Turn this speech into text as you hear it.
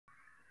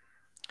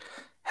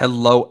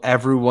Hello,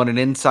 everyone, and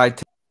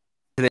inside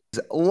today's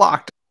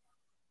Locked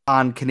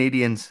on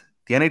Canadiens.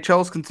 The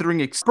NHL is considering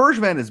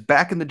Bergevin is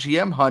back in the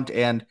GM hunt,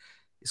 and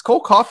is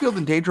Cole Caufield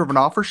in danger of an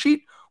offer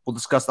sheet? We'll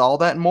discuss all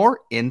that and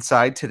more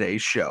inside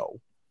today's show.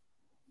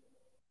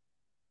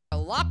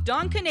 Locked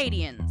on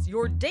Canadiens,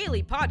 your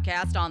daily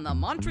podcast on the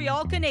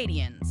Montreal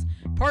Canadiens,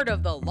 part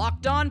of the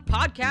Locked On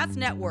Podcast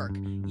Network,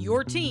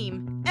 your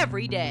team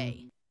every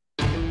day.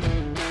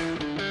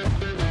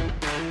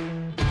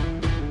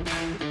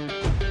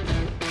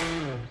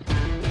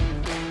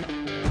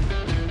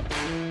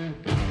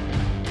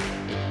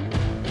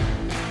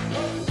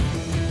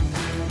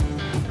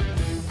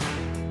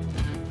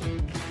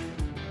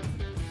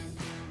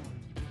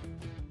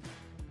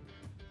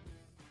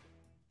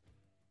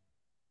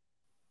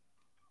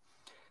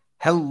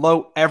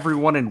 Hello,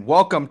 everyone, and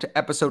welcome to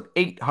episode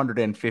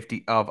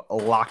 850 of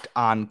Locked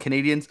on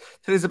Canadiens.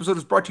 Today's episode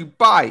is brought to you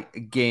by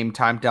Game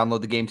Time.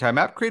 Download the Game Time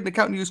app, create an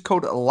account, and use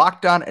code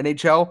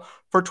LOCKEDONNHL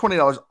for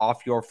 $20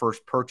 off your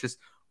first purchase.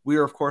 We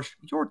are, of course,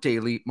 your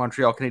daily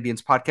Montreal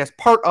Canadiens podcast,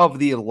 part of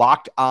the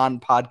Locked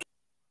On Podcast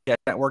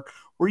Network,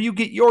 where you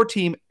get your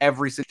team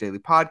every single daily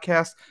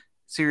podcast,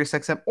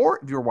 SiriusXM, or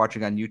if you're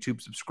watching on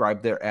YouTube,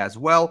 subscribe there as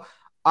well.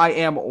 I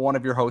am one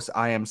of your hosts.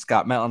 I am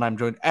Scott Mellon. I'm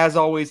joined, as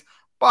always,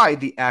 by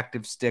the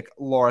active stick,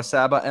 Laura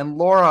Saba. And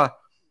Laura,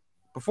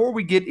 before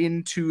we get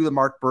into the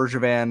Marc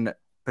Bergevin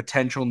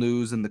potential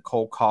news and the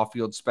Cole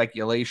Caufield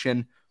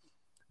speculation,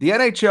 the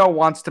NHL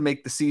wants to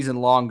make the season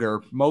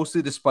longer,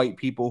 mostly despite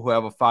people who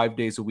have a 5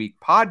 days a week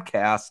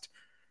podcast.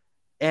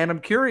 And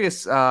I'm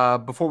curious,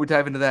 before we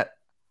dive into that,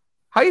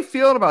 how are you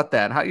feeling about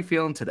that? How are you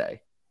feeling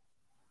today?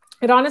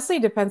 It honestly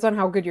depends on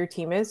how good your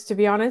team is, to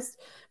be honest,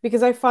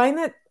 because I find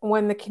that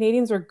when the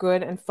Canadiens are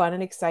good and fun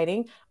and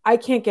exciting, I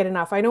can't get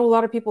enough. I know a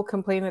lot of people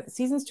complain that the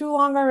season's too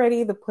long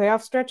already, the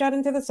playoffs stretch out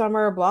into the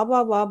summer, blah,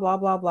 blah, blah, blah,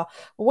 blah, blah.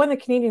 But when the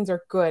Canadiens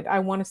are good, I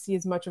want to see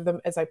as much of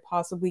them as I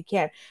possibly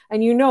can.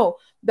 And you know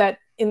that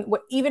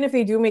even if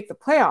they do make the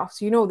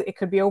playoffs, you know that it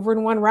could be over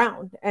in one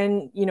round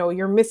and, you know,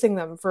 you're missing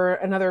them for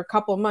another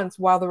couple of months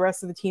while the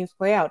rest of the teams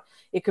play out.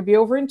 It could be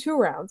over in 2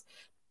 rounds.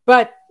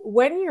 But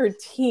when your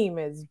team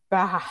is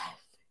bad,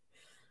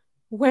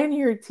 when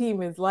your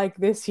team is like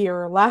this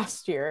year or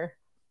last year,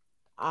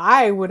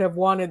 I would have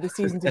wanted the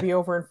season to be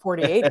over in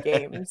 48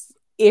 games,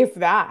 if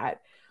that.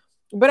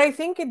 But I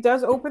think it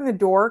does open the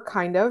door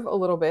kind of a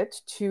little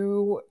bit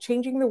to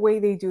changing the way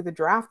they do the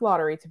draft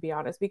lottery, to be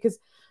honest, because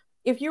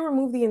if you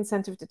remove the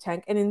incentive to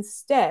tank and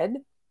instead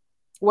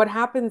what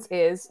happens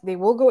is they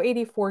will go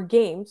 84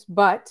 games,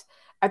 but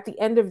at the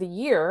end of the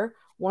year,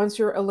 once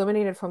you're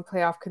eliminated from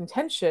playoff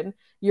contention,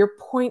 your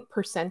point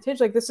percentage,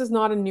 like this is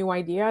not a new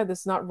idea. This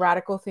is not a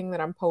radical thing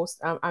that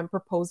I'm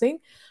proposing.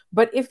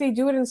 But if they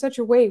do it in such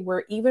a way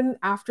where even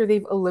after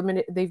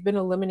they've been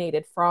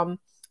eliminated from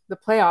the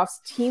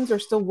playoffs, teams are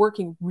still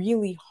working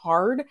really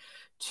hard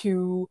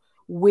to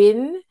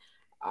win.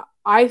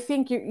 I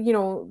think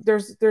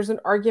there's an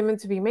argument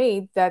to be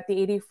made that the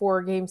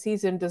 84 game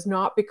season does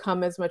not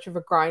become as much of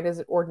a grind as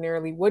it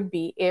ordinarily would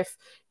be if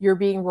you're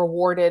being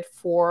rewarded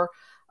for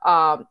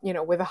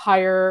with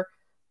higher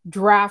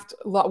draft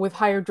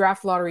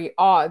lottery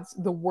odds,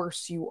 the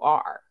worse you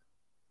are.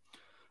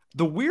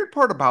 The weird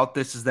part about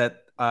this is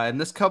that,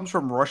 and this comes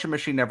from Russian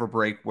Machine Never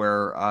Break,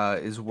 where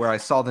I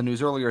saw the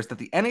news earlier, is that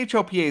the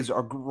NHLPAs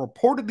are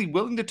reportedly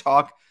willing to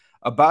talk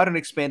about an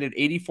expanded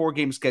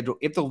 84-game schedule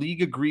if the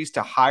league agrees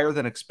to higher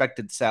than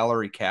expected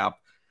salary cap.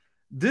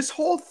 This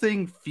whole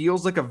thing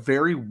feels like a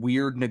very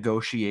weird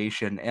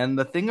negotiation, and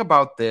the thing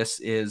about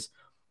this is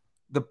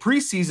the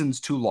preseason's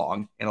too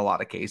long in a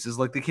lot of cases.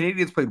 Like the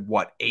Canadiens played,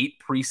 8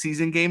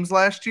 preseason games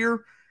last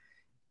year?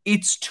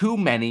 It's too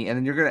many, and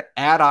then you're going to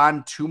add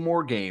on 2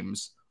 more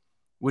games,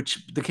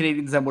 which the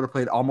Canadiens then would have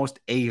played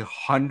almost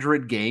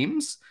 100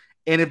 games,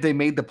 and if they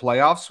made the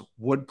playoffs,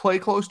 would play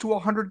close to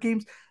 100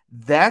 games.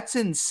 That's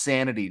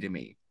insanity to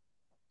me,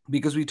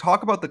 because we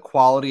talk about the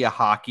quality of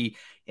hockey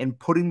and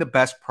putting the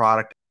best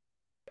product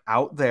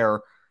out there.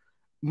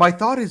 My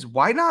thought is,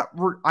 why not?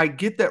 I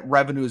get that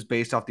revenue is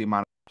based off the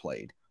amount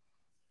played.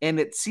 And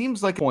it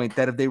seems like a point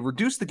that if they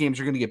reduce the games,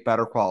 you're going to get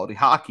better quality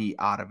hockey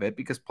out of it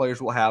because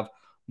players will have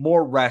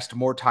more rest,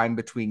 more time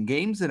between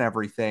games and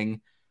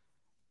everything.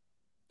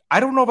 I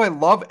don't know if I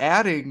love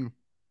adding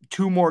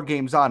 2 more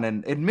games on.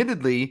 And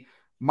admittedly,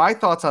 my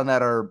thoughts on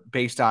that are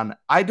based on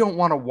I don't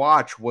want to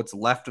watch what's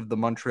left of the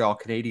Montreal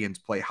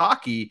Canadiens play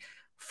hockey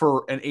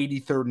for an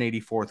 83rd and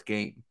 84th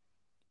game.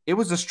 It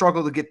was a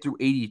struggle to get through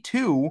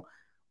 82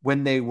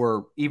 when they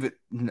were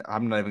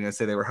I'm not even going to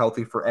say they were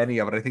healthy for any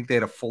of it. I think they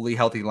had a fully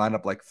healthy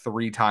lineup like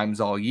 3 times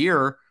all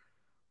year.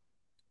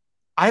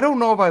 I don't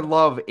know if I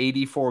love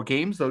 84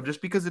 games, though, just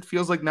because it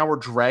feels like now we're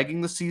dragging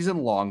the season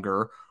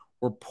longer.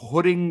 We're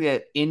putting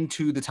it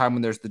into the time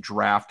when there's the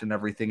draft and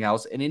everything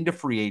else and into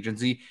free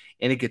agency,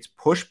 and it gets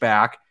pushed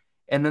back.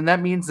 And then that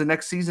means the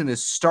next season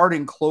is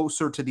starting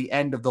closer to the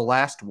end of the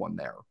last one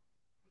there.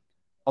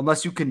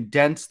 Unless you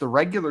condense the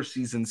regular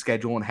season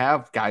schedule and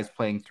have guys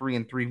playing 3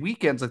 and 3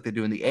 weekends like they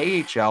do in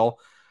the AHL,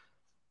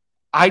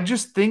 I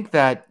just think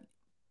that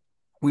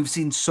we've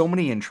seen so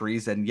many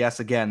injuries. And yes,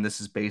 again,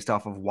 this is based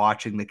off of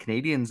watching the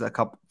Canadiens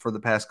for the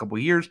past couple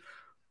of years.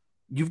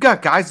 You've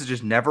got guys that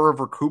just never have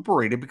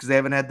recuperated because they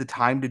haven't had the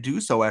time to do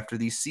so after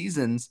these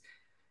seasons.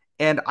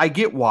 And I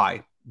get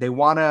why. They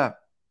want to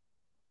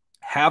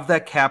have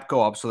that cap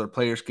go up so their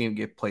players can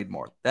get played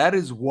more. That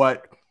is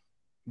what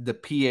the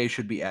PA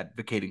should be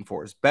advocating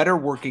for, is better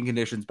working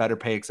conditions, better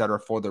pay, etc.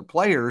 for their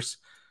players.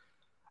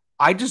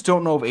 I just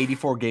don't know if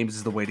 84 games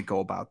is the way to go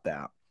about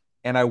that.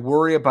 And I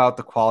worry about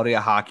the quality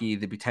of hockey,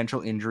 the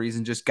potential injuries,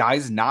 and just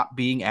guys not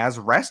being as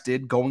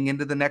rested going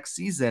into the next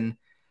season.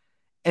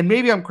 And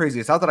maybe I'm crazy.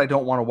 It's not that I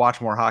don't want to watch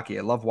more hockey.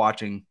 I love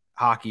watching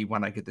hockey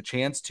when I get the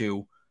chance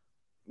to,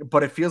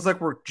 but it feels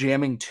like we're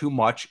jamming too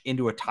much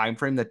into a time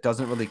frame that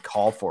doesn't really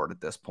call for it at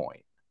this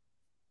point.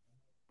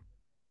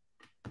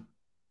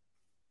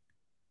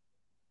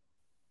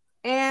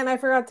 And I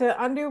forgot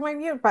to undo my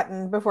mute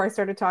button before I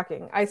started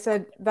talking. I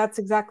said that's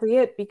exactly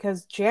it,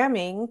 because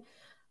jamming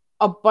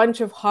a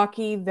bunch of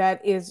hockey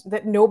that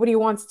nobody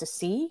wants to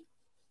see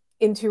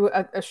into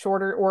a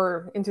shorter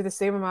or into the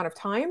same amount of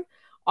time.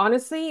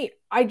 Honestly,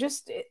 I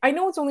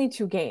know it's only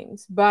 2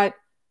 games, but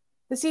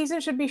the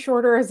season should be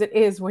shorter as it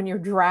is when you're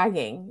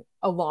dragging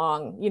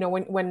along,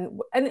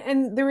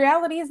 and the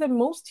reality is that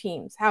most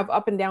teams have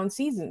up and down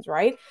seasons,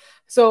 right?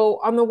 So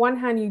on the one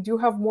hand, you do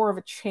have more of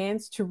a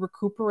chance to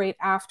recuperate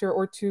after,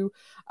 or to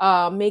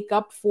make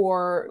up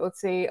for,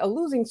 let's say, a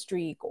losing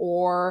streak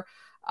or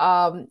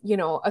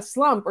a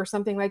slump or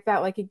something like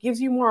that. Like, it gives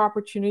you more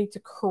opportunity to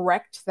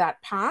correct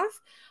that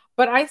path.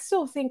 But I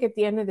still think at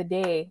the end of the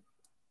day,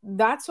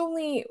 that's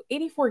only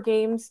 84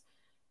 games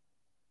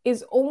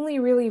is only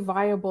really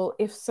viable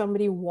if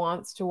somebody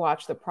wants to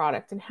watch the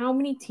product. And how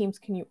many teams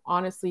can you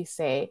honestly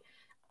say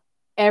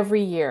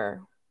every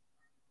year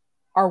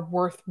are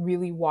worth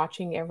really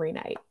watching every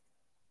night?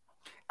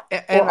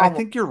 And I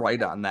think you're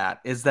right on that,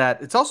 is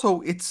that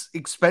it's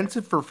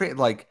expensive for fans.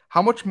 Like,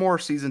 how much more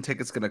season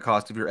tickets going to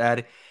cost if you're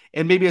adding,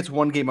 and maybe it's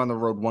 1 game on the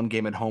road, 1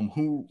 game at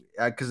home,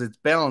 because it's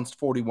balanced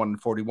 41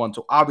 and 41.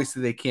 So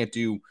obviously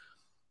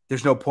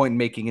there's no point in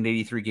making an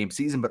 83 game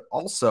season, but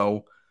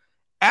also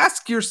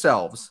ask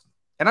yourselves,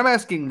 and I'm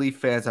asking Leaf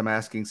fans, I'm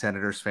asking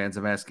Senators fans,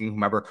 I'm asking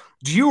whomever,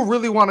 do you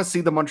really want to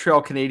see the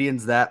Montreal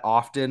Canadiens that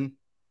often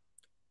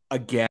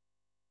again?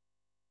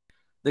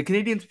 The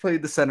Canadiens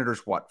played the Senators,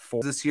 4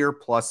 this year,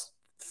 plus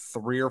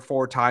 3 or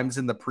 4 times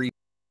in the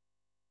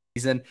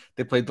preseason.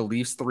 They played the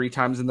Leafs 3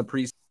 times in the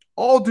preseason.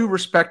 All due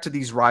respect to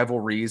these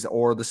rivalries,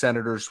 or the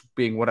Senators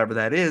being whatever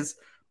that is,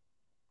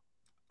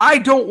 I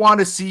don't want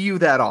to see you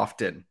that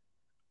often.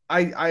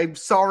 I'm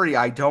sorry,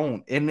 I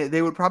don't. And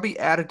they would probably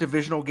add a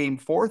divisional game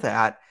for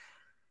that.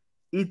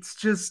 It's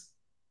just,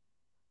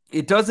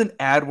 it doesn't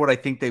add what I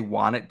think they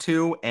want it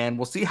to. And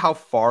we'll see how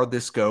far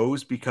this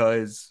goes,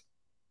 because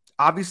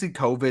obviously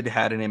COVID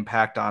had an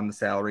impact on the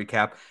salary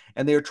cap,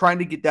 and they were trying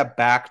to get that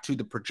back to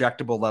the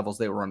projectable levels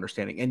they were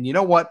understanding. And you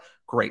know what?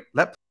 Great.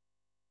 Let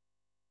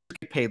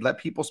get paid, let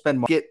people spend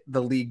money, get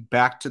the league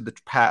back to the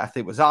path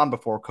it was on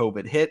before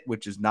COVID hit,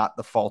 which is not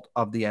the fault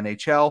of the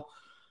NHL.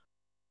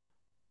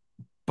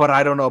 But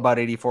I don't know about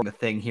 84, the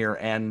thing here.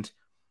 And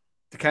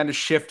to kind of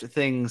shift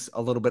things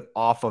a little bit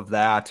off of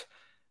that,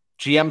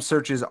 GM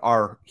searches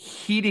are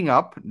heating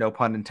up, no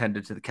pun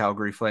intended, to the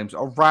Calgary Flames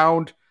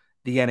around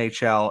the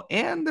NHL.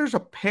 And there's a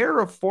pair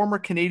of former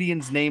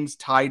Canadiens names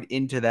tied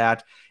into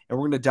that. And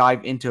we're going to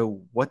dive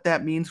into what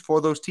that means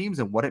for those teams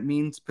and what it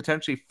means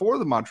potentially for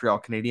the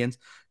Montreal Canadiens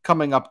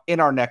coming up in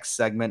our next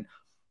segment.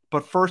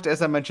 But first,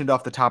 as I mentioned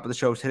off the top of the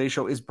show, today's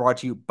show is brought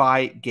to you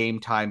by Game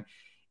Time.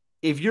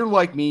 If you're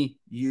like me,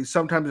 you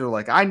sometimes are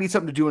like, I need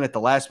something to do, and at the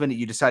last minute,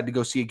 you decide to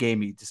go see a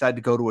game, you decide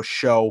to go to a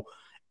show,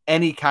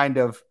 any kind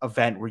of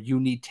event where you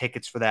need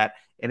tickets for that,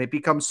 and it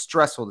becomes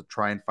stressful to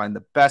try and find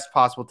the best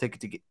possible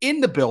ticket to get in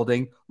the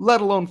building,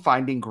 let alone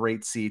finding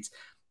great seats.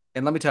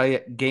 And let me tell you,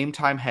 Game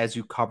Time has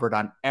you covered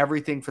on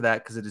everything for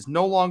that, because it is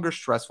no longer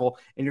stressful,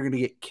 and you're going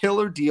to get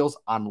killer deals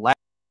on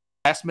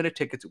last-minute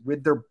tickets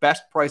with their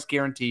best price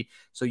guarantee,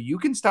 so you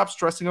can stop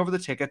stressing over the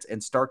tickets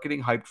and start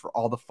getting hyped for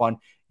all the fun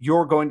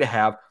you're going to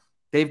have.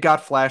 They've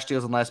got flash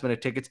deals on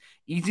last-minute tickets,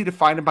 easy to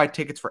find and buy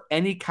tickets for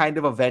any kind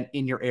of event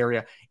in your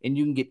area, and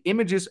you can get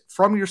images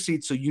from your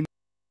seats so you know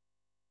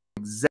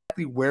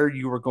exactly where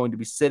you are going to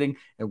be sitting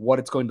and what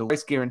it's going to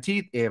price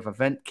guaranteed. They have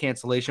event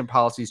cancellation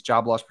policies,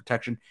 job loss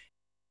protection,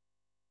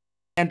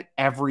 and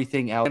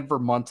everything else. And for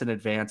months in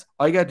advance,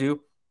 all you got to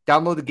do,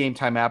 download the Game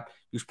Time app,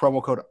 use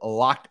promo code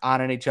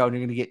LOCKEDONNHL, and you're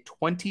going to get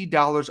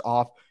 $20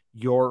 off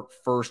your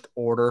first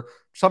order.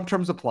 Some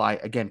terms apply.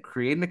 Again,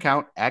 create an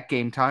account at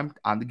Game Time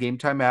on the Game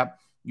Time app.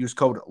 Use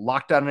code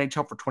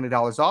LOCKEDONNHL for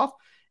 $20 off.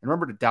 And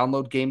remember to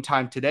download Game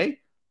Time today.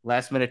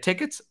 Last minute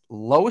tickets,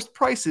 lowest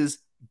prices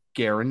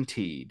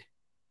guaranteed.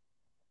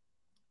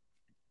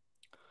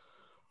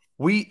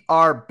 We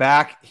are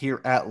back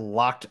here at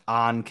Locked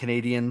On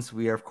Canadiens.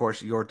 We are, of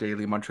course, your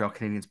daily Montreal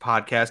Canadiens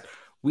podcast.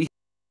 We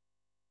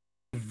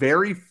have a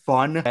very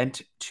fun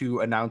event to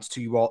announce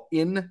to you all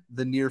in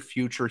the near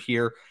future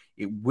here.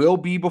 It will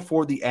be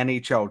before the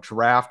NHL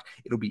draft.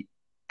 It'll be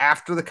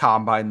after the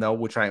combine, though,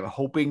 which I am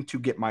hoping to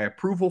get my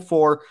approval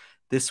for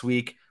this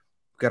week.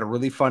 We've got a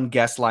really fun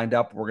guest lined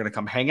up. We're going to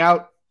come hang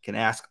out, can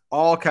ask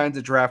all kinds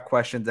of draft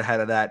questions ahead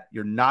of that.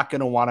 You're not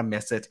going to want to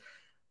miss it.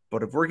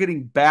 But if we're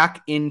getting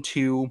back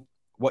into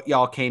what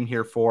y'all came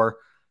here for,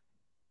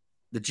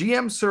 the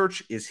GM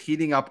search is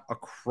heating up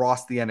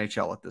across the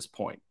NHL at this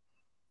point.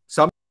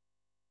 Some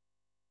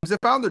have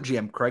found their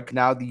GM, Craig,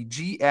 now the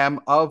GM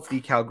of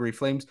the Calgary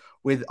Flames,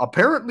 with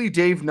apparently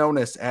Dave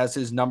Nonis as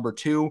his number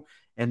 2.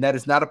 And that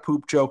is not a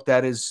poop joke.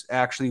 That is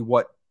actually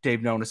what Dave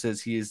Nonis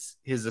is. He is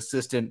his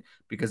assistant,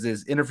 because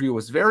his interview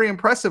was very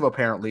impressive,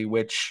 apparently,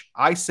 which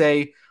I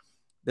say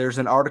there's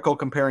an article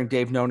comparing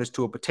Dave Nonis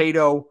to a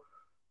potato.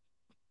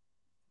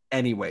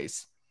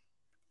 Anyways,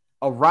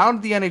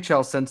 around the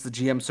NHL, since the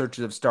GM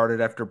searches have started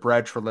after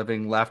Brad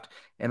Treliving left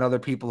and other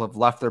people have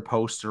left their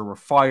posts or were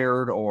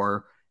fired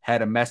or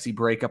had a messy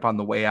breakup on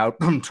the way out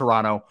from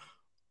Toronto,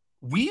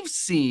 we've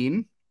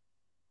seen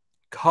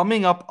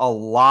coming up a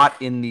lot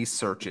in these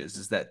searches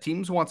is that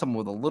teams want someone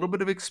with a little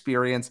bit of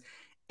experience,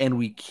 and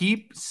we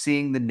keep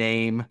seeing the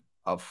name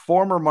of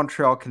former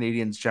Montreal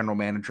Canadiens general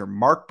manager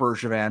Marc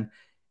Bergevin,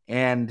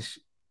 and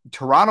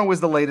Toronto is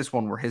the latest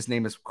one where his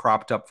name is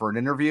cropped up for an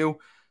interview.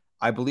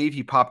 I believe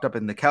he popped up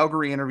in the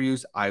Calgary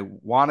interviews. I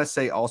want to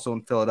say also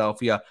in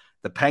Philadelphia.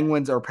 The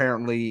Penguins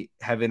apparently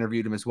have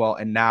interviewed him as well,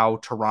 and now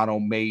Toronto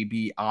may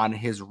be on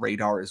his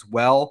radar as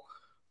well,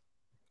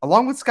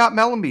 along with Scott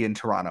Mellanby in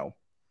Toronto,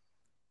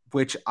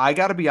 which I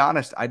got to be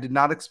honest, I did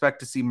not expect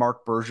to see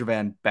Marc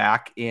Bergevin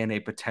back in a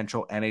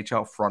potential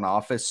NHL front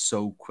office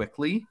so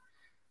quickly.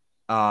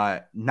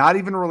 Not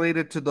even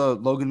related to the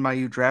Logan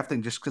Mailloux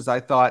drafting, just because I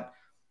thought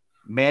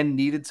man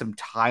needed some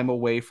time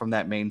away from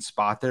that main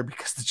spot there,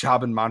 because the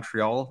job in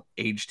Montreal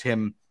aged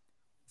him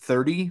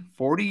 30,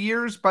 40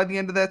 years by the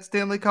end of that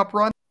Stanley Cup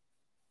run.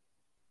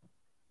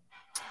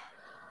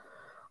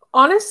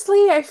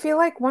 Honestly, I feel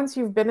like once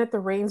you've been at the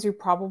reins, you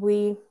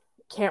probably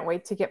can't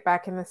wait to get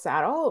back in the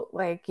saddle.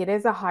 Like, it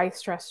is a high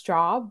stress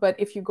job, but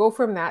if you go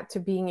from that to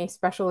being a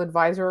special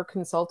advisor or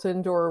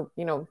consultant or,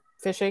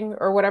 fishing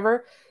or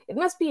whatever, it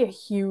must be a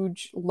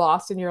huge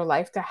loss in your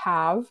life to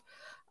have,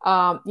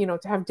 to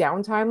have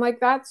downtime like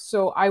that.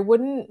 So I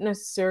wouldn't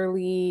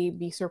necessarily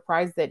be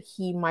surprised that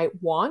he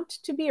might want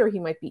to be, or he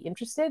might be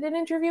interested in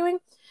interviewing.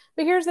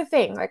 But here's the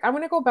thing, like, I'm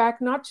going to go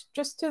back, not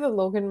just to the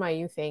Logan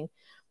Mailloux thing.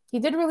 He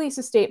did release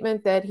a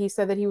statement that he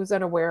said that he was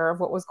unaware of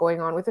what was going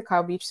on with the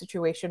Kyle Beach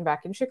situation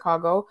back in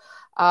Chicago.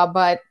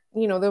 But,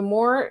 the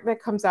more that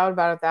comes out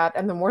about that,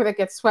 and the more that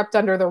gets swept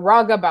under the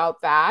rug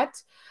about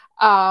that,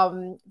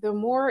 the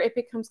more it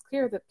becomes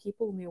clear that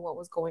people knew what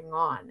was going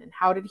on. And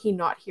how did he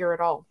not hear it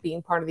all,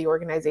 being part of the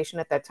organization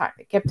at that time?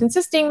 They kept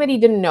insisting that he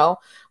didn't know.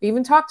 We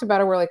even talked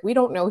about it. We're like, we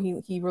don't know.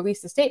 He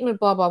released a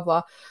statement, blah, blah,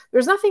 blah.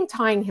 There's nothing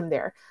tying him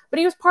there. But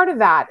he was part of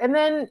that. And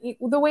then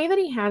the way that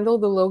he handled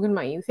the Logan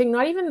Mailloux thing,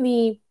 not even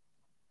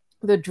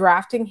the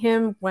drafting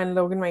him when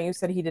Logan Mailloux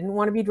said he didn't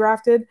want to be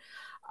drafted,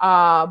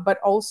 but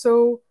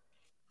also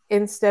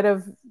instead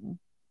of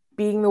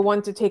being the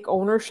one to take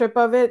ownership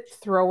of it,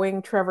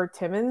 throwing Trevor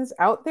Timmins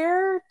out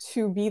there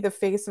to be the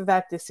face of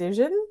that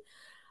decision.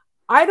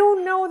 I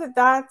don't know that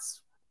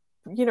that's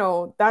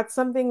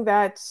something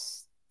that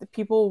the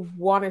people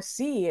want to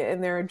see in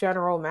their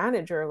general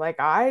manager. Like,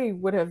 I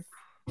would have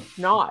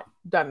not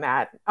done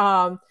that.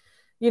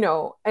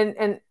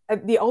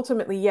 And the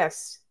ultimately,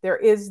 yes, there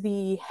is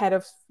the head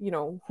of,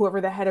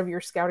 whoever the head of your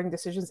scouting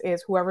decisions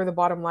is, whoever the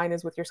bottom line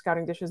is with your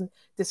scouting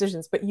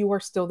decisions, but you are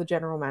still the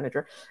general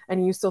manager,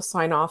 and you still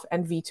sign off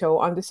and veto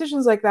on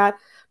decisions like that.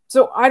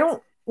 So I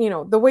don't,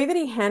 the way that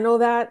he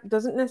handled that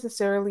doesn't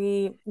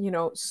necessarily,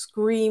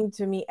 scream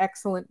to me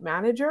excellent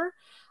manager.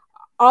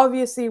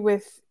 Obviously,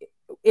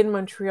 in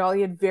Montreal,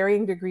 he had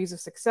varying degrees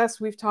of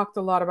success. We've talked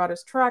a lot about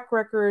his track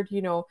record.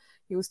 He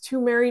was too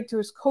married to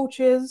his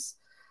coaches.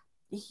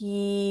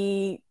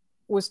 He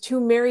was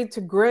too married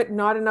to grit,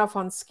 not enough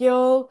on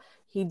skill.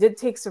 He did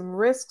take some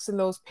risks, and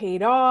those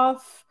paid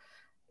off.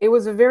 It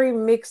was a very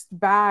mixed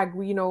bag.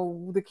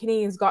 The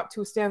Canadiens got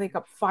to a Stanley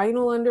Cup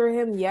final under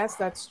him. Yes,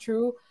 that's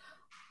true.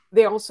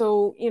 They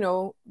also,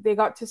 they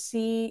got to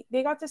see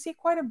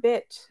quite a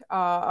bit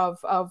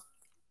of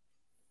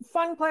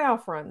fun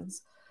playoff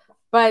runs.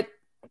 But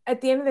at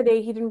the end of the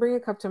day, he didn't bring a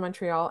cup to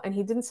Montreal, and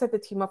he didn't set the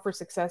team up for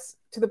success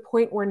to the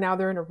point where now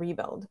they're in a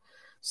rebuild.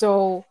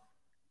 So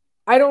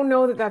I don't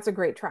know that that's a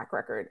great track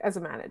record as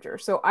a manager.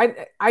 So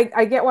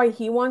I get why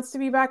he wants to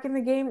be back in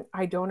the game.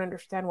 I don't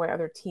understand why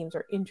other teams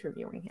are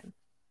interviewing him.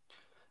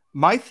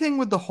 My thing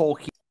with the whole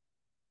he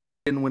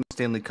didn't win a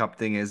Stanley Cup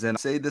thing is, and I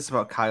say this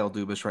about Kyle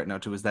Dubas right now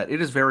too, is that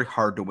it is very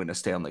hard to win a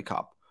Stanley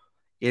Cup.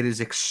 It is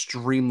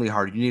extremely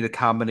hard. You need a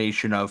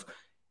combination of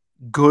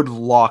good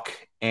luck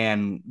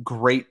and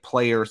great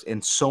players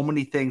and so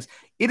many things.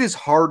 It is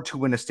hard to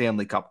win a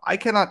Stanley Cup. I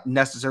cannot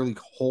necessarily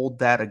hold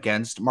that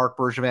against Marc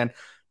Bergevin,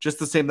 just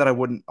the same that I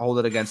wouldn't hold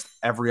it against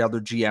every other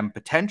GM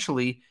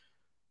potentially.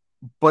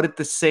 But at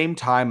the same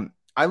time,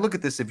 I look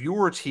at this, if you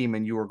were a team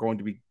and you were going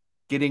to be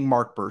getting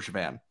Marc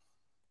Bergevin,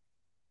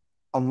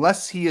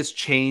 unless he has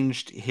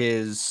changed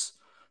his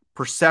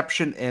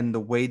perception and the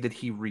way that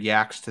he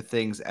reacts to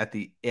things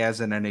as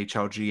an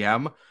NHL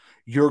GM,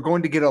 you're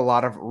going to get a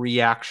lot of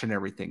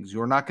reactionary things.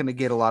 You're not going to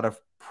get a lot of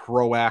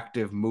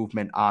proactive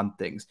movement on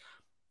things.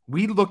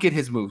 We look at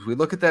his moves. We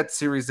look at that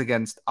series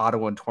against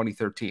Ottawa in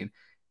 2013.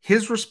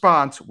 His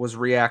response was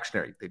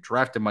reactionary. They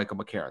drafted Michael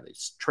McCarron. They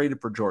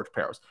traded for George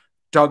Parros,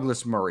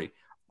 Douglas Murray,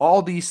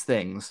 all these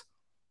things,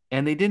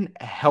 and they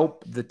didn't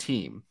help the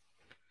team.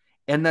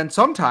 And then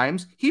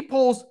sometimes he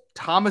pulls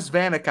Thomas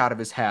Vanek out of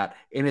his hat,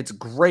 and it's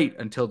great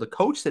until the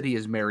coach that he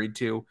is married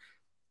to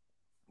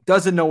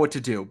doesn't know what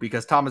to do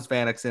because Thomas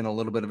Vanek's in a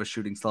little bit of a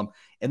shooting slump.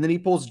 And then he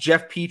pulls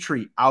Jeff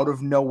Petrie out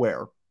of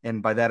nowhere.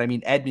 And by that, I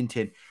mean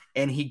Edmonton.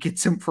 And he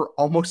gets him for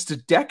almost a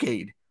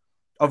decade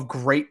of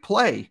great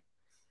play.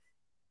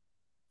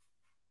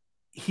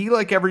 He,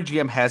 like every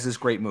GM, has his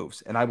great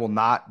moves. And I will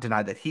not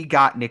deny that. He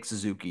got Nick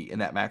Suzuki in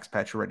that Max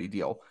Pacioretty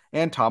deal.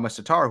 And Thomas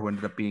Tatar, who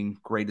ended up being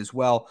great as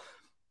well.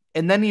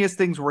 And then he has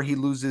things where he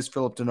loses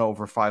Philip Deneau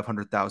for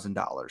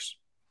 $500,000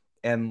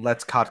 and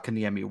lets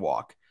Kotkaniemi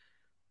walk.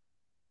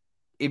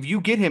 If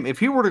you get him, if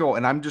he were to go,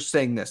 and I'm just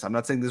saying this, I'm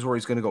not saying this is where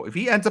he's going to go. If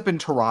he ends up in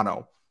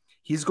Toronto,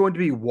 he's going to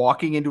be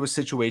walking into a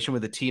situation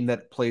with a team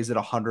that plays at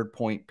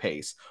 100-point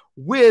pace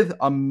with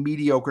a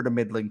mediocre to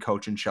middling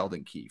coach in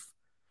Sheldon Keefe.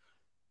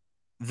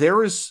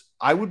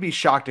 I would be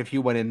shocked if he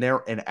went in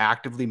there and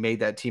actively made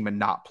that team a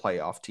not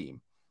playoff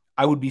team.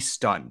 I would be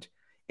stunned.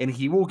 And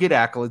he will get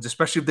accolades,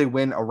 especially if they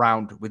win a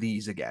round with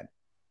ease again,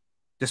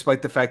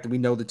 despite the fact that we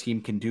know the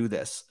team can do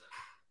this.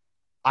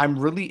 I'm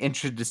really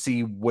interested to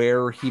see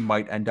where he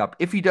might end up,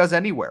 if he does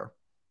anywhere,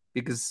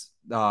 because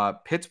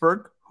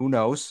Pittsburgh, who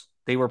knows?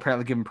 They were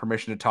apparently given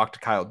permission to talk to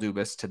Kyle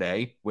Dubas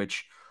today,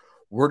 which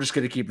we're just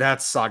going to keep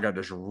that saga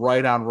just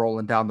right on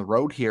rolling down the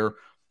road here.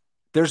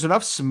 There's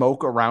enough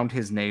smoke around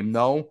his name,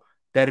 though,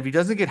 that if he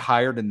doesn't get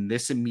hired in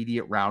this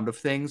immediate round of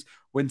things,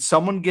 when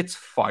someone gets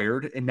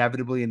fired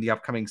inevitably in the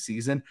upcoming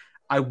season,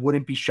 I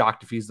wouldn't be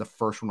shocked if he's the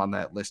first one on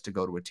that list to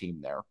go to a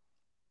team there.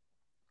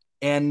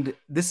 And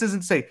this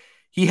isn't say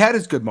he had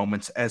his good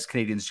moments as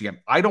Canadiens GM.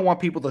 I don't want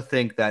people to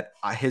think that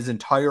his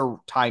entire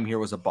time here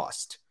was a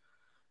bust.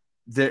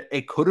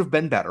 It could have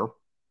been better,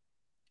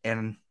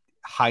 and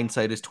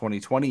hindsight is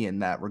 2020 in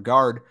that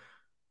regard.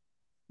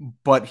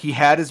 But he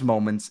had his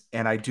moments,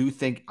 and I do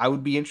think I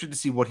would be interested to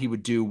see what he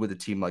would do with a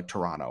team like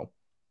Toronto.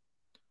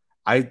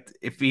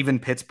 If even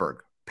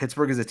Pittsburgh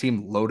is a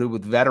team loaded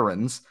with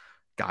veterans,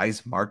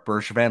 guys Marc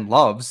Bergevin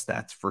loves,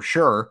 that's for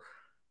sure.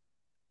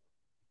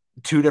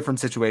 Two different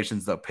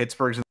situations, though.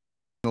 Pittsburgh's in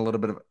a little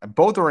bit of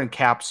both are in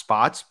cap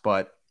spots,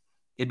 but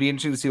it'd be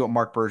interesting to see what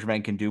Marc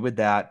Bergevin can do with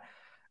that.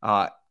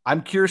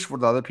 I'm curious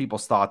what the other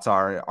people's thoughts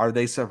are. Are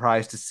they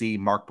surprised to see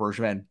Marc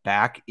Bergevin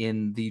back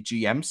in the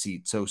GM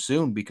seat so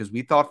soon? Because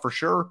we thought for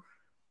sure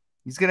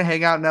he's going to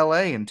hang out in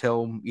LA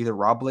until either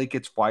Rob Blake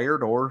gets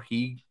fired or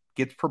he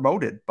gets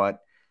promoted. But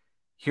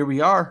here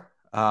we are.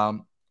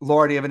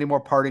 Laura, do you have any more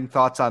parting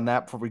thoughts on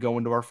that before we go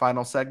into our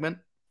final segment?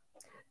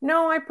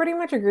 No, I pretty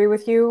much agree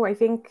with you. I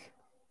think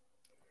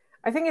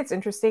it's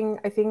interesting.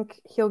 I think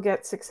he'll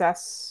get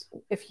success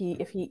if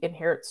he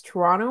inherits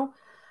Toronto.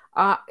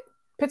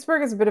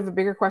 Pittsburgh is a bit of a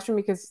bigger question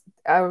because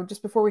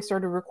just before we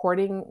started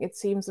recording, it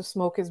seems the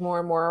smoke is more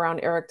and more around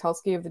Eric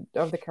Tulsky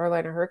of the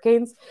Carolina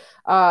Hurricanes,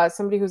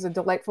 somebody who's a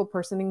delightful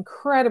person,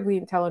 incredibly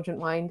intelligent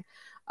mind,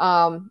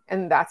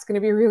 and that's going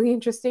to be really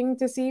interesting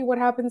to see what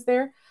happens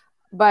there.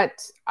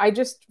 But I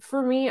just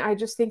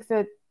think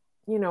that,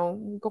 you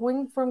know,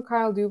 going from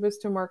Kyle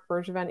Dubas to Marc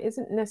Bergevin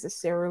isn't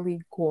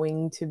necessarily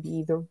going to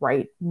be the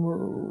right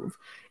move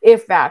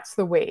if that's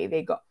the way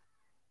they go.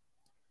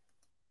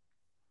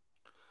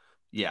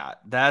 Yeah,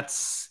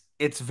 it's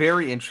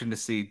very interesting to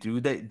see. Do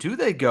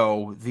they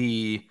go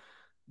the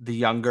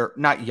younger,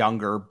 not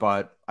younger,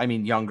 but I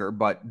mean younger,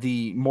 but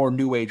the more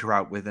new age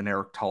route with an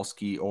Eric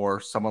Tulsky or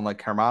someone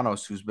like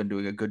Hermanos, who's been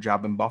doing a good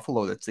job in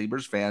Buffalo that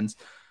Sabres fans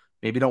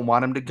maybe don't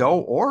want him to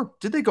go? Or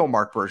did they go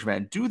Marc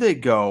Bergevin? Do they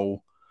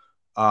go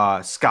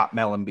Scott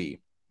Mellenby?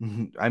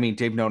 I mean,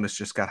 Dave Nonis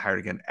just got hired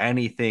again.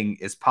 Anything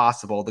is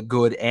possible, the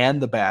good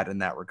and the bad in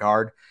that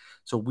regard.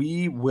 So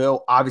we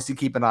will obviously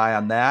keep an eye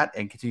on that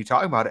and continue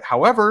talking about it.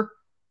 However,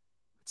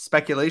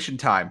 speculation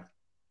time.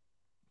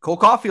 Cole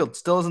Caufield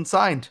still isn't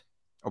signed.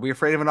 Are we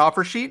afraid of an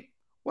offer sheet?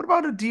 What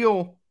about a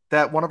deal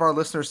that one of our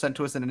listeners sent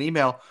to us in an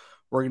email?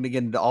 We're going to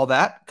get into all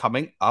that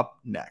coming up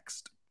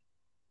next.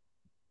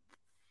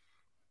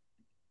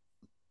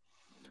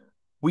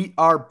 We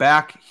are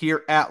back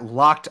here at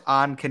Locked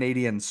On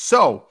Canadiens.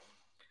 So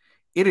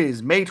it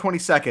is May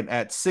 22nd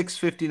at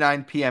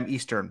 6:59 p.m.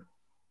 Eastern.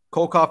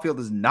 Cole Caufield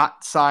has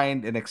not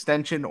signed an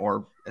extension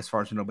or, as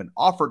far as we know, been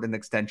offered an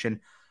extension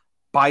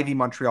by the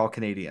Montreal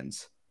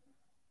Canadiens.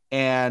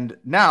 And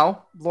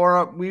now,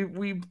 Laura,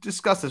 we've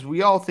discussed this.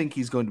 We all think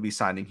he's going to be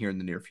signing here in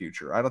the near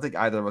future. I don't think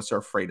either of us are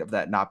afraid of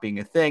that not being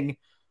a thing.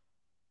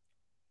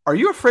 Are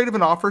you afraid of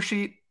an offer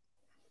sheet?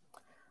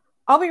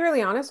 I'll be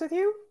really honest with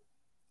you.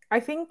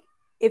 I think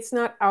it's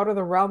not out of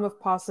the realm of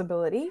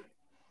possibility.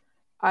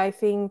 I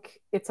think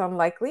it's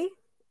unlikely.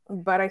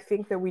 But I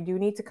think that we do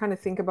need to kind of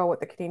think about what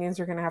the Canadiens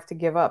are going to have to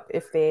give up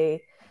if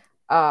they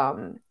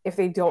if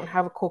they don't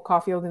have a Cole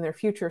Caufield in their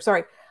future.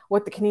 Sorry,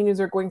 what the Canadiens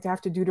are going to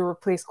have to do to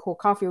replace Cole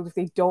Caufield if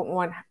they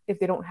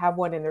don't have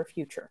one in their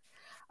future.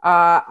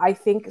 I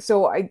think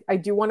so. I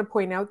do want to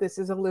point out this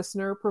is a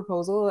listener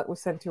proposal that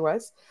was sent to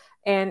us,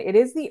 and it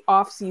is the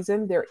off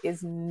season. There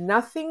is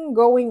nothing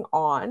going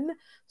on.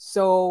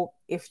 So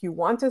if you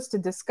want us to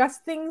discuss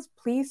things,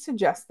 please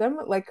suggest them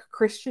like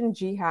Christian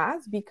G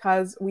has,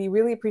 because we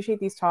really appreciate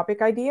these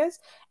topic ideas,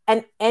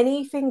 and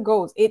anything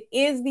goes. It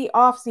is the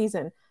off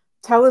season.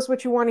 Tell us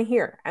what you want to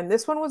hear. And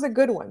this one was a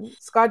good one.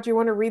 Scott, do you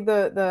want to read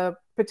the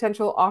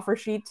potential offer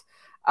sheet?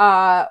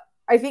 I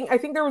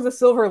think there was a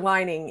silver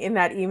lining in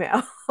that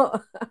email.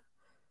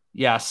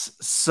 Yes.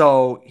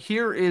 So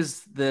here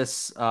is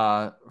this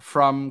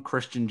from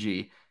Christian G.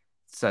 It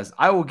says,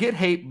 I will get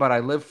hate, but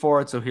I live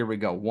for it. So here we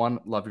go. 1,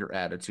 love your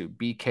attitude.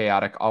 Be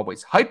chaotic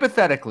always.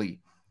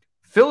 Hypothetically,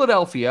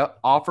 Philadelphia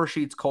offer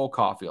sheets Cole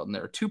Caufield, and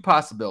there are 2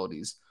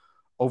 possibilities.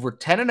 Over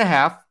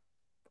 10.5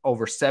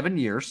 over 7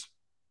 years.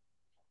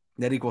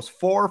 That equals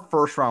 4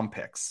 first-round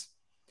picks.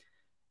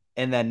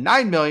 And then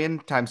 $9 million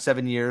times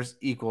 7 years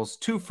equals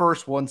 2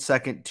 firsts, 1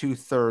 second, 2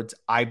 thirds.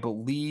 I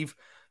believe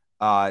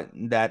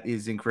that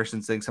is in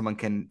Christian's thing. Someone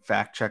can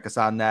fact check us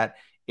on that.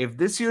 If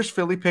this year's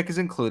Philly pick is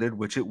included,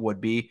 which it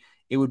would be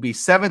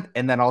 7th,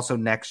 and then also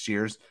next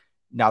year's.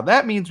 Now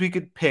that means we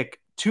could pick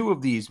 2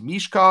 of these: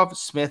 Mishkov,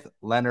 Smith,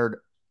 Leonard,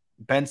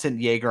 Benson,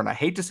 Yeager, and I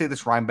hate to say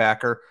this,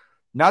 Reinbacher.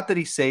 Not that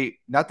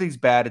he's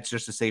bad. It's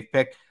just a safe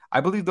pick. I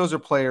believe those are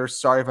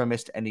players. Sorry if I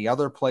missed any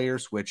other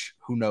players, which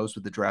who knows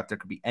with the draft, there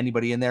could be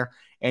anybody in there.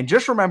 And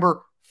just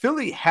remember,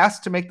 Philly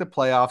has to make the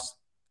playoffs,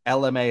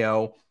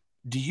 LMAO.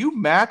 Do you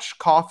match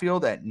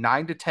Caufield at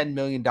 $9 to $10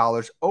 million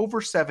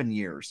over 7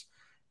 years?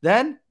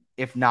 Then,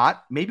 if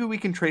not, maybe we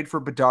can trade for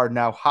Bedard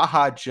now.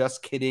 Haha,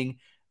 just kidding.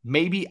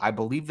 Maybe. I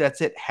believe that's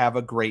it. Have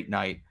a great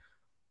night.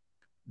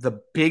 The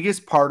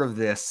biggest part of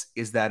this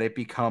is that it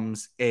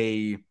becomes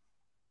I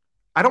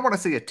don't want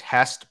to say a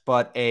test,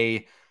 but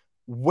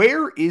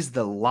where is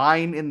the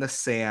line in the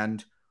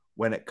sand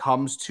when it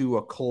comes to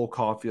a Cole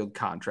Caufield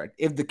contract?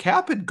 If the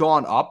cap had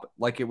gone up,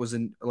 like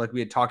we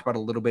had talked about a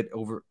little bit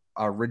over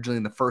originally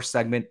in the first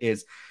segment,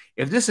 is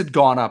if this had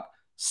gone up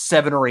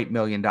 $7 or $8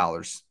 million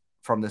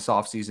from this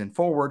offseason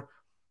forward,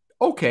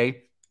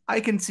 okay,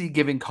 I can see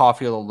giving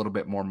Caufield a little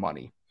bit more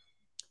money.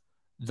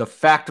 The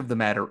fact of the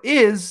matter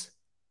is,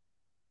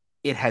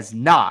 it has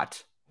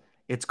not.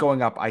 It's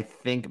going up, I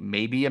think,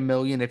 maybe $1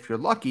 million if you're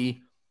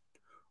lucky.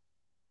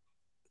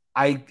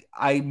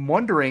 I'm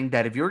wondering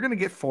that if you're going to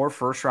get 4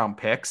 first-round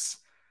picks,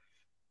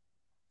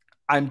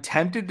 I'm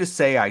tempted to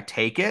say I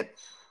take it,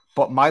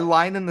 but my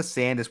line in the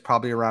sand is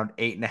probably around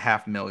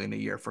 $8.5 million a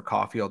year for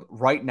Caufield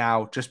right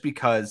now, just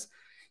because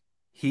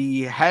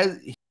he had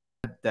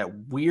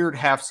that weird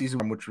half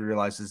season, which we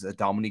realize is a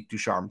Dominique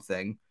Ducharme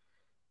thing,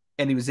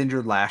 and he was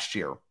injured last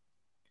year.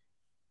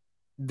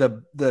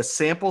 The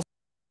sample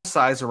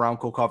size around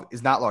Cole Caufield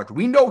is not large.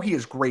 We know he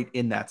is great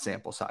in that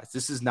sample size.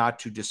 This is not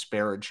to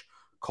disparage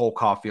Cole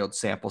Caufield's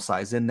sample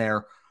size in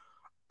there.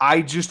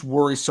 I just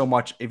worry so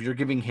much if you're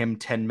giving him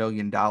 $10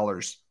 million,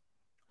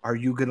 are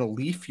you going to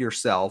leaf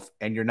yourself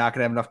and you're not going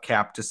to have enough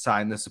cap to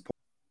sign the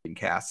supporting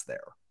cast there?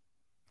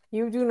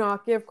 You do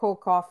not give Cole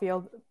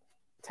Caufield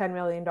 $10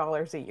 million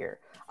a year.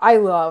 I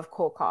love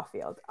Cole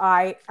Caufield.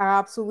 I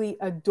absolutely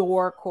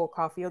adore Cole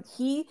Caufield.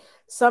 He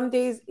some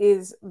days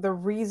is the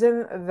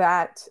reason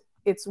that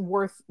it's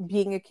worth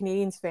being a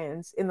Canadiens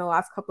fan. In the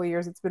last couple of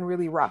years, it's been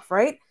really rough,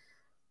 right?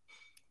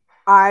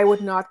 I would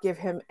not give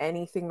him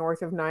anything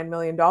north of $9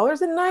 million. And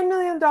 $9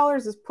 million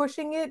is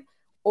pushing it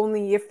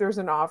only if there's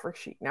an offer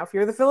sheet. Now, if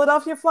you're the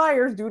Philadelphia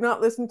Flyers, do not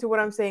listen to what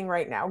I'm saying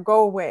right now.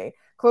 Go away.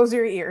 Close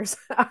your ears.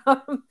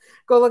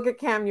 Go look at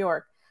Cam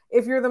York.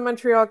 If you're the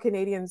Montreal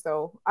Canadiens,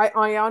 though,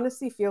 I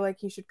honestly feel like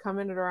he should come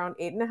in at around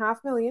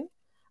 $8.5 million,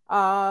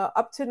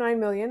 up to $9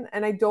 million.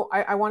 And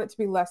I want it to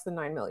be less than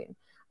 $9 million.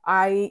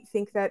 I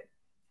think that,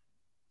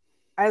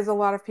 as a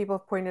lot of people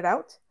have pointed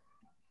out,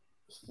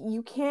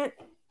 you can't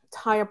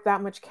tie up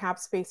that much cap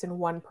space in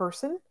one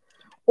person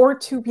or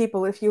 2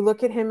 people. If you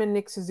look at him and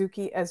Nick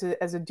Suzuki as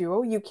a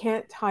duo, you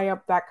can't tie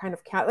up that kind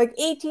of cap. Like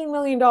 $18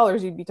 million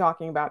you'd be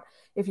talking about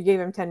if you gave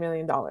him $10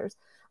 million.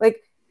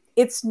 Like,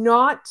 it's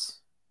not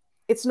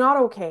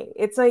okay.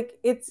 It's like,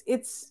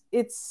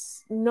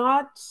 it's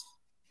not,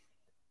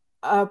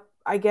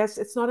 I guess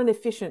it's not an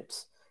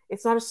efficient,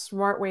 it's not a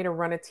smart way to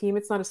run a team.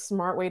 It's not a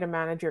smart way to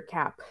manage your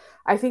cap.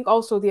 I think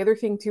also the other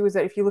thing too, is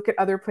that if you look at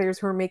other players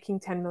who are making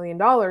 $10 million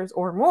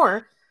or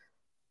more,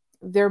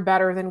 they're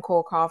better than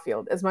Cole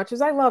Caufield. As much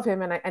as I love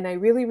him, and I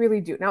really,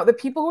 really do. Now, the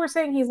people who are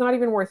saying he's not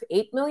even worth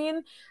 $8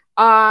 million,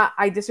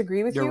 I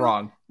disagree with you. You're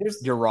wrong.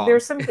 You're wrong.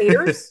 There's some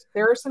haters.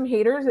 There are some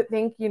haters that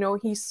think,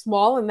 he's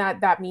small and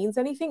that means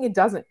anything. It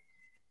doesn't.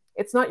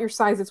 It's not your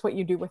size. It's what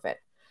you do with it.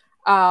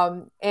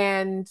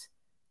 And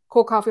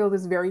Cole Caufield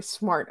is very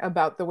smart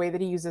about the way that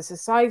he uses his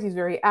size. He's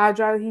very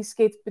agile. He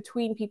skates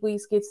between people. He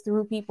skates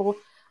through people.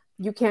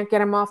 You can't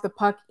get him off the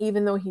puck,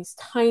 even though he's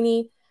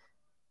tiny.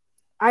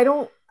 I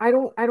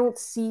don't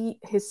see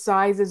his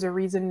size as a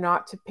reason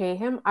not to pay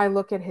him. I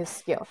look at his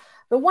skill.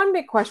 The one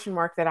big question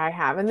mark that I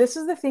have, and this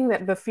is the thing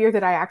that the fear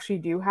that I actually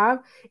do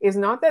have, is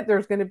not that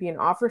there's going to be an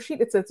offer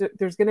sheet. It's that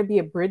there's going to be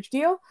a bridge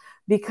deal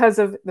because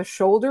of the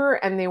shoulder,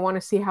 and they want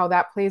to see how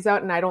that plays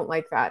out. And I don't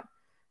like that,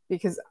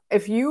 because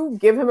if you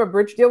give him a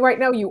bridge deal right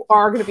now, you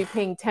are going to be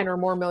paying $10 or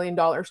more million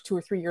 2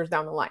 or 3 years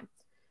down the line.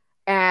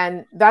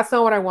 And that's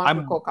not what I want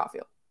for Cole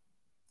Caufield,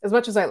 as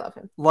much as I love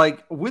him.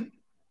 Like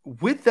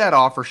with that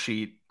offer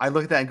sheet, I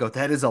look at that and go,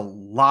 that is a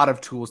lot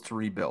of tools to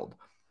rebuild.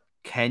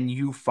 Can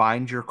you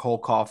find your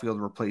Cole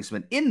Caufield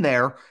replacement in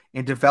there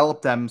and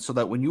develop them so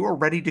that when you are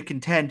ready to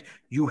contend,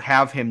 you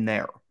have him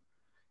there?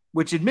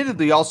 Which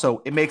admittedly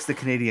also, it makes the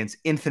Canadiens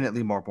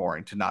infinitely more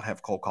boring to not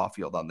have Cole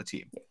Caufield on the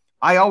team.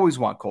 I always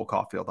want Cole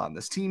Caufield on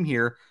this team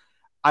here.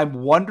 I'm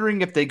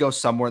wondering if they go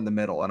somewhere in the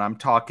middle, and I'm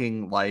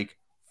talking like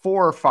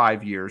 4 or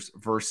 5 years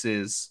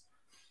versus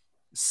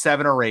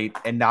 7 or 8,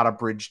 and not a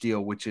bridge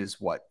deal, which is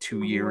what,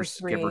 2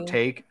 years, give or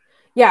take.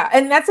 Yeah,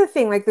 and that's the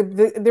thing. Like,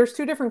 there's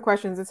two different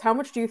questions. It's how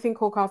much do you think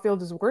Cole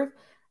Caufield is worth,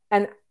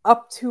 and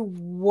up to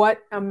what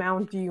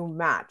amount do you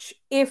match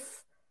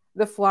if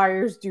the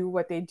Flyers do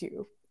what they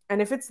do?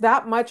 And if it's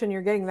that much and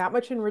you're getting that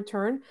much in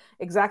return,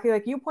 exactly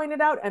like you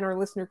pointed out and our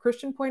listener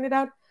Christian pointed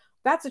out,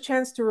 that's a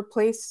chance to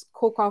replace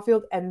Cole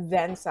Caufield and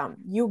then some.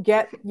 You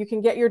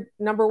can get your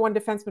number 1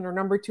 defenseman or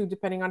number 2,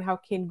 depending on how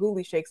Kane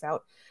Gooley shakes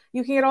out.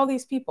 You can get all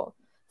these people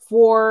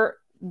for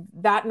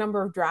that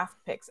number of draft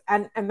picks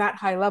and that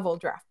high level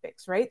draft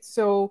picks, right?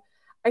 So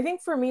I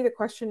think for me, the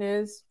question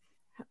is,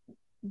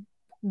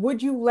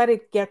 would you let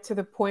it get to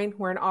the point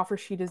where an offer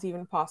sheet is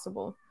even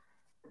possible?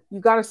 You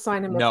got to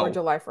sign him before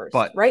July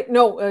 1st, right?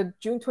 No,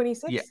 June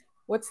 26th. Yeah.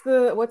 What's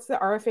the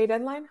RFA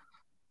deadline?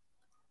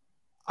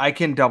 I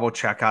can double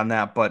check on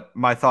that, but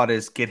my thought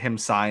is get him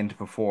signed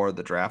before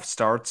the draft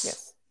starts.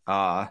 Yes.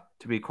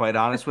 To be quite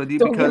honest with you,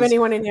 don't give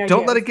anyone any ideas.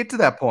 Don't let it get to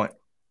that point.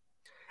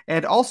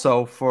 And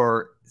also,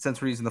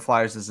 since we're using the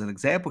Flyers as an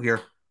example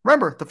here,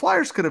 remember, the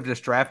Flyers could have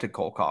just drafted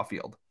Cole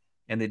Caufield,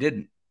 and they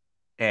didn't.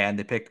 And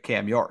they picked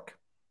Cam York,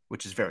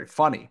 which is very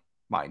funny,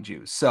 mind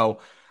you. So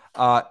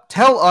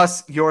tell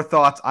us your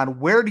thoughts on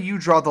where do you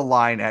draw the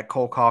line at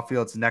Cole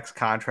Caufield's next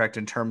contract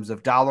in terms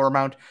of dollar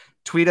amount.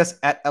 Tweet us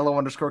at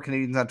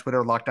 @LO_Canadiens on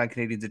Twitter,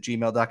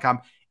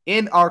 LockedOnCanadiens@gmail.com.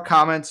 In our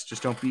comments,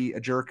 just don't be a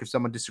jerk if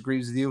someone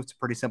disagrees with you. It's a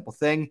pretty simple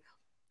thing.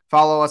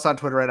 Follow us on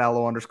Twitter at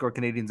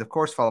 @LO_Canadiens. Of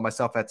course, follow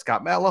myself at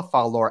Scott Matla.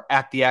 Follow Laura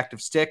at The Active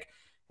Stick.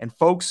 And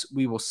folks,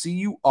 we will see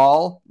you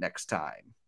all next time.